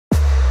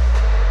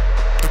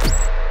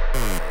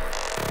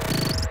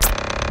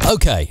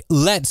Okay,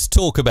 let's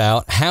talk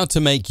about how to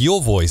make your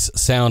voice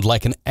sound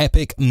like an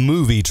epic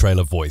movie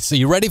trailer voice. Are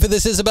you ready for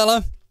this,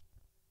 Isabella?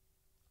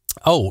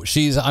 Oh,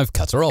 I've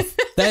cut her off.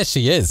 There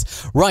she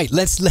is. Right,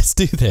 let's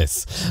do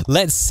this.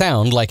 Let's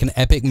sound like an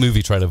epic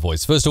movie trailer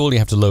voice. First of all, you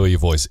have to lower your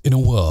voice. In a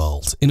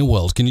world.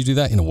 Can you do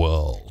that? In a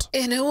world.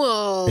 In a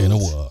world. In a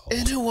world.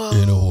 In a world.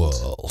 In a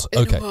world.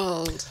 Okay. In a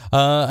world.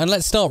 And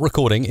let's start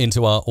recording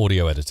into our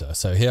audio editor.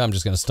 So here I'm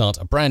just going to start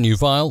a brand new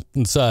file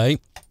and say,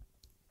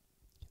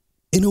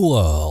 in a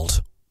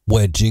world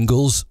where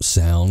jingles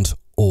sound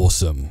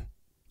awesome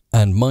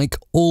and Mike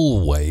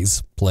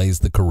always plays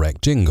the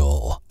correct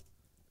jingle,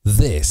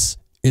 this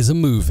is a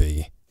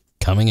movie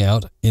coming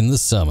out in the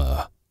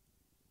summer.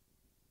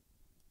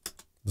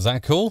 Is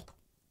that cool?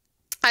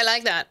 I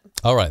like that.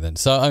 All right then.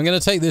 So I'm going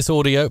to take this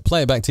audio,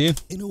 play it back to you.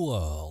 In a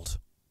world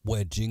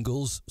where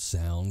jingles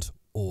sound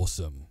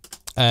awesome.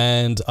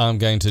 And I'm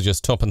going to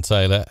just top and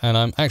tail it, and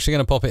I'm actually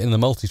going to pop it in the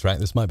multi-track.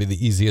 This might be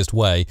the easiest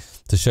way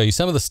to show you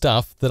some of the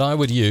stuff that I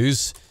would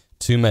use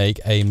to make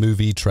a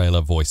movie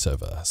trailer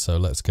voiceover. So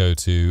let's go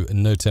to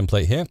no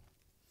template here.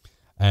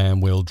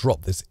 And we'll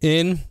drop this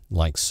in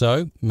like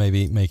so,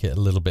 maybe make it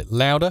a little bit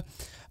louder.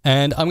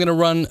 And I'm going to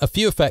run a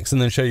few effects and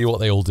then show you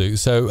what they all do.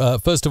 So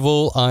first of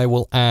all, I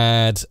will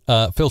add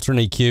filter and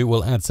EQ.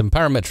 We'll add some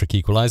parametric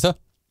equalizer.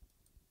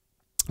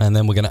 And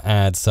then we're going to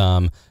add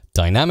some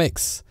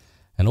dynamics.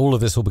 And all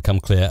of this will become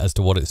clear as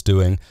to what it's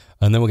doing.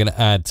 And then we're going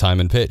to add time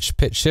and pitch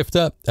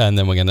shifter. And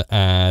then we're going to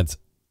add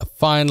a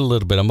final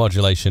little bit of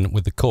modulation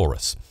with the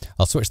chorus.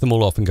 I'll switch them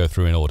all off and go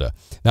through in order.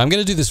 Now I'm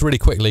going to do this really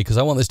quickly because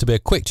I want this to be a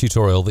quick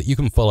tutorial that you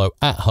can follow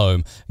at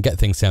home and get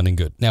things sounding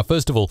good. Now,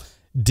 first of all,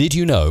 did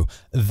you know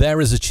there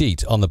is a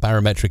cheat on the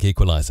parametric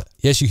equalizer?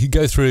 Yes, you could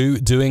go through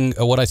doing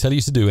what I tell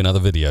you to do in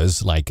other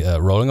videos, like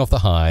rolling off the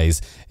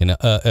highs,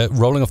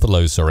 rolling off the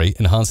lows,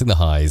 enhancing the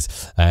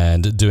highs,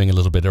 and doing a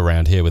little bit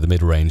around here with the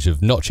mid-range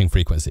of notching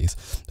frequencies.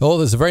 Or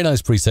there's a very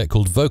nice preset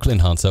called Vocal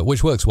Enhancer,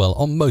 which works well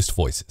on most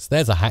voices.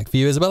 There's a hack for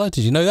you, Isabella.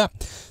 Did you know that?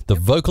 The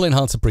Vocal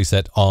Enhancer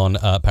preset on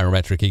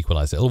parametric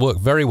equalizer. It'll work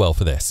very well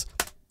for this.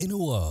 In a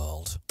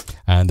world.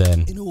 And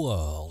then in a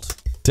world.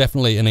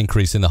 Definitely an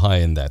increase in the high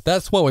end there.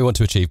 That's what we want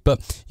to achieve, but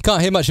you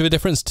can't hear much of a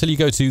difference till you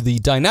go to the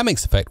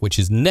dynamics effect, which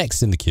is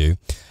next in the queue.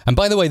 And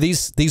by the way,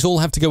 these all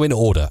have to go in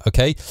order,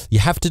 okay? You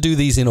have to do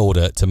these in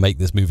order to make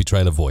this movie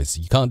trailer voice.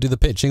 You can't do the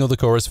pitching or the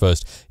chorus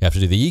first. You have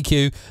to do the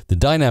EQ, the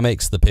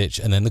dynamics, the pitch,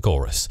 and then the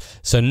chorus.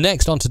 So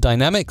next on to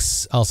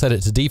dynamics, I'll set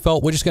it to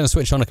default. We're just going to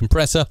switch on a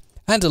compressor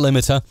and a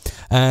limiter,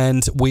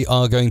 and we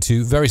are going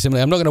to very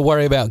similarly, I'm not going to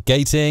worry about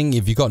gating.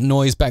 If you've got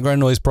noise, background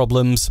noise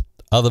problems,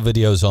 other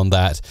videos on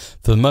that.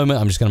 For the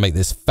moment, I'm just going to make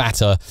this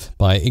fatter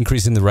by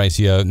increasing the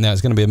ratio. Now it's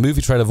going to be a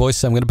movie trailer voice,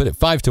 so I'm going to put it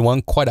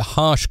 5:1, quite a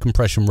harsh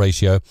compression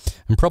ratio,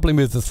 and probably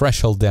move the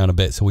threshold down a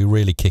bit so we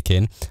really kick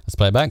in. Let's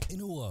play it back.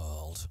 In a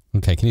world.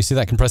 Okay, can you see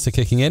that compressor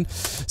kicking in?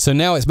 So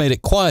now it's made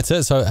it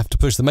quieter, so I have to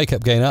push the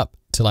makeup gain up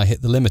till I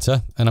hit the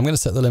limiter, and I'm going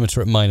to set the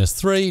limiter at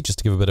 -3 just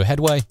to give a bit of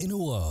headway. In a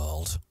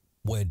world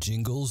where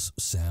jingles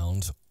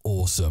sound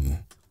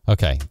awesome.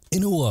 Okay.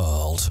 In a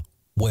world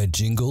where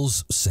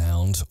jingles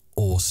sound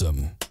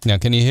awesome. Now,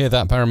 can you hear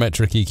that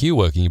parametric EQ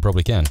working? You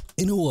probably can.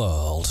 In a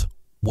world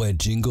where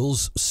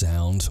jingles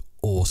sound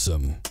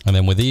awesome. And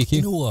then with the EQ.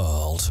 In a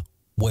world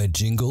where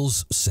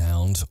jingles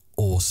sound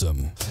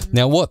awesome.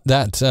 Now, what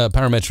that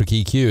parametric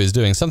EQ is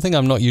doing, something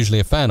I'm not usually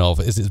a fan of,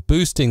 is it's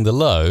boosting the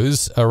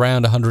lows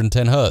around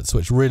 110 Hertz,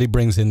 which really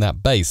brings in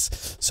that bass.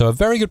 So a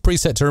very good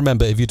preset to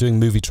remember if you're doing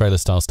movie trailer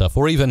style stuff,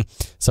 or even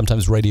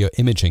sometimes radio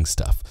imaging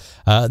stuff.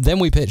 Then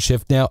we pitch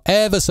shift now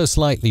ever so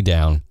slightly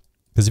down,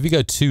 because if you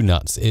go too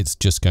nuts, it's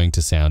just going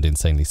to sound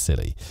insanely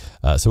silly.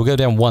 So we'll go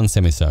down 1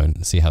 semitone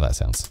and see how that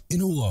sounds.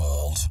 In a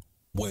world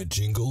where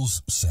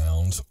jingles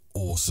sound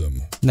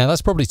awesome. Now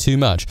that's probably too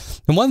much.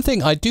 And one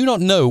thing, I do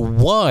not know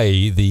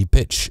why the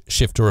pitch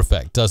shifter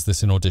effect does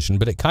this in Audition,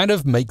 but it kind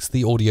of makes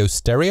the audio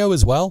stereo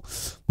as well,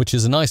 which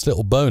is a nice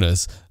little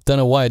bonus. Don't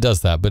know why it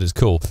does that, but it's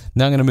cool.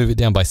 Now I'm going to move it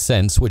down by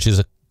sense, which is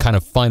a kind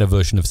of finer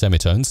version of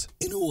semitones.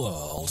 In a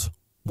world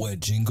where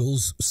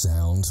jingles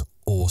sound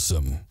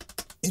awesome.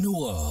 In a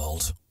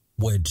world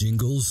where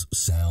jingles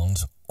sound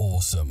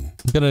awesome.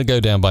 I'm going to go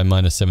down by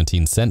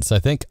 -17 cents, I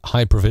think.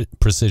 High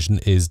precision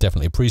is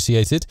definitely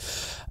appreciated.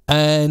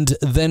 And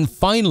then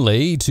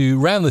finally, to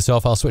round this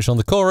off, I'll switch on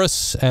the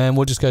chorus and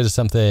we'll just go to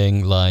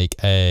something like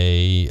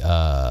a,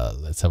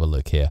 let's have a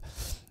look here.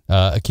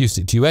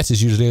 Acoustic duet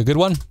is usually a good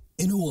one.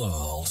 In a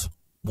world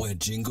where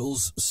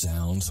jingles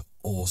sound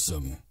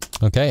awesome.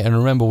 Okay, and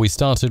remember we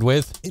started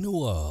with in a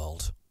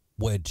world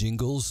where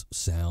jingles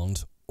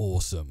sound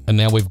awesome. And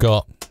now we've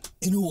got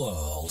in a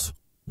world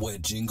where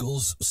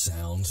jingles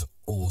sound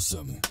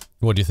awesome.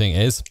 What do you think,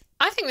 Iz?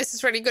 I think this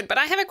is really good, but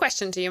I have a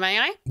question to you, may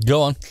I?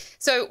 Go on.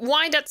 So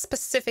why that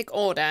specific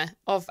order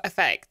of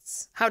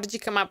effects? How did you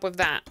come up with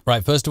that?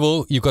 Right, first of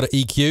all, you've got to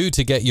EQ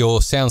to get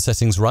your sound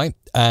settings right,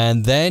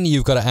 and then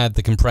you've got to add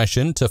the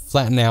compression to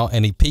flatten out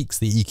any peaks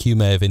the EQ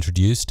may have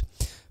introduced.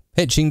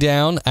 pitching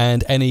down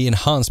and any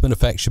enhancement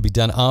effects should be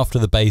done after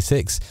the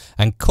basics,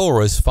 and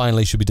chorus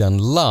finally should be done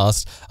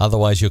last,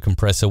 otherwise your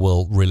compressor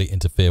will really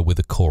interfere with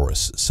the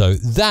chorus. So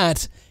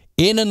that,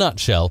 in a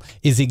nutshell,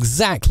 is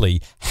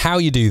exactly how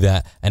you do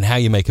that and how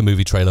you make a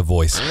movie trailer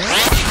voice.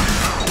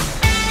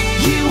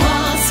 You are